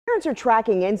Parents are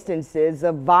tracking instances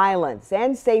of violence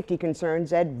and safety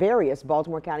concerns at various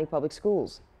Baltimore County public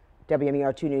schools.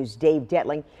 WMER2 News' Dave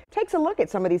Detling takes a look at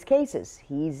some of these cases.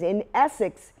 He's in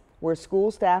Essex, where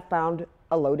school staff found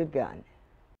a loaded gun.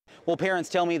 Well, parents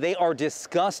tell me they are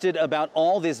disgusted about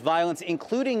all this violence,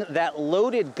 including that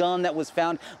loaded gun that was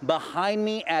found behind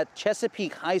me at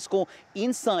Chesapeake High School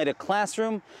inside a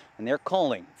classroom, and they're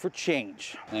calling for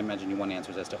change. I imagine you want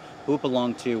answers as to who it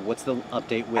belonged to, what's the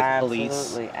update with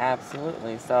police?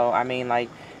 Absolutely. So, I mean,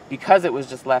 because it was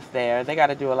just left there, they got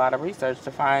to do a lot of research to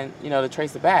find, to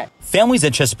trace it back. Families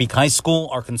at Chesapeake High School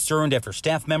are concerned after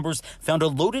staff members found a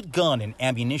loaded gun and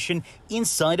ammunition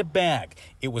inside a bag.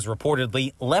 It was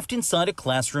reportedly left inside a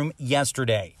classroom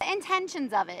yesterday. The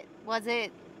intentions of it, was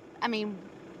the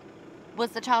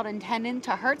child intending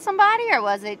to hurt somebody, or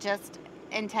was it just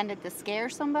intended to scare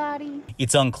somebody?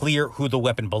 It's unclear who the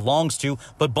weapon belongs to,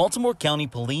 but Baltimore County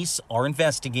Police are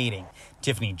investigating.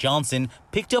 Tiffany Johnson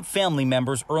picked up family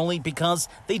members early because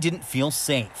they didn't feel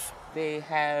safe. They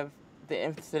have the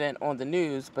incident on the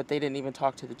news, but they didn't even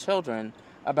talk to the children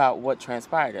about what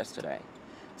transpired yesterday.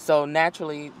 So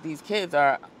naturally, these kids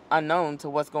are unknown to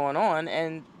what's going on,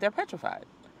 and they're petrified.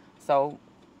 So,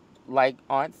 like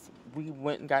aunts, we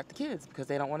went and got the kids because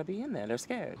they don't want to be in there. They're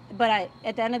scared. But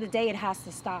at the end of the day, it has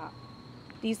to stop.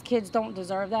 These kids don't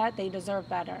deserve that. They deserve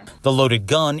better. The loaded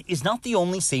gun is not the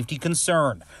only safety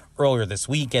concern. Earlier this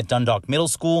week at Dundalk Middle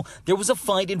School, there was a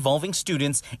fight involving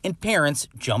students and parents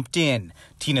jumped in.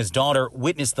 Tina's daughter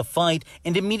witnessed the fight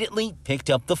and immediately picked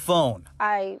up the phone.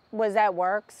 I was at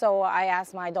work, so I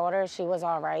asked my daughter if she was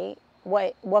all right.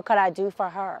 What could I do for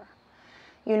her?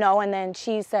 And then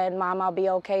she said, "Mom, I'll be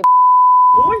okay."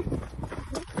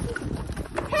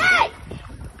 Hey!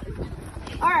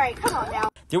 All right, come on now.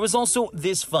 There was also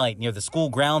this fight near the school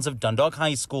grounds of Dundalk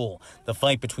High School. The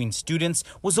fight between students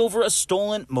was over a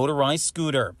stolen motorized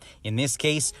scooter. In this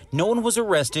case, no one was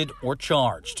arrested or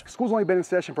charged. School's only been in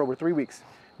session for over 3 weeks.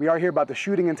 We are here about the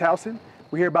shooting in Towson.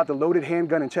 We hear about the loaded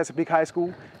handgun in Chesapeake High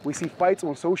School. We see fights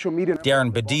on social media.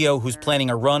 Darren Badillo, who's planning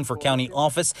a run for county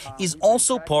office, is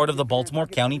also part of the Baltimore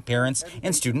County Parents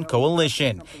and Student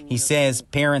Coalition. He says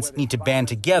parents need to band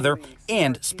together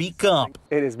and speak up.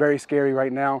 It is very scary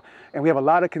right now, and we have a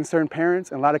lot of concerned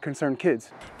parents and a lot of concerned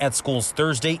kids. At schools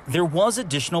Thursday, there was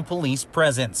additional police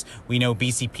presence. We know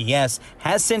BCPS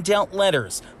has sent out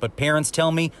letters, but parents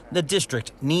tell me the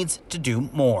district needs to do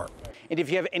more. And if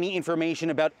you have any information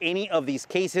about any of these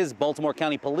cases, Baltimore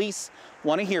County Police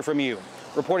want to hear from you.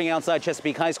 Reporting outside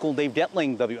Chesapeake High School, Dave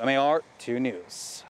Detling, WMAR 2 News.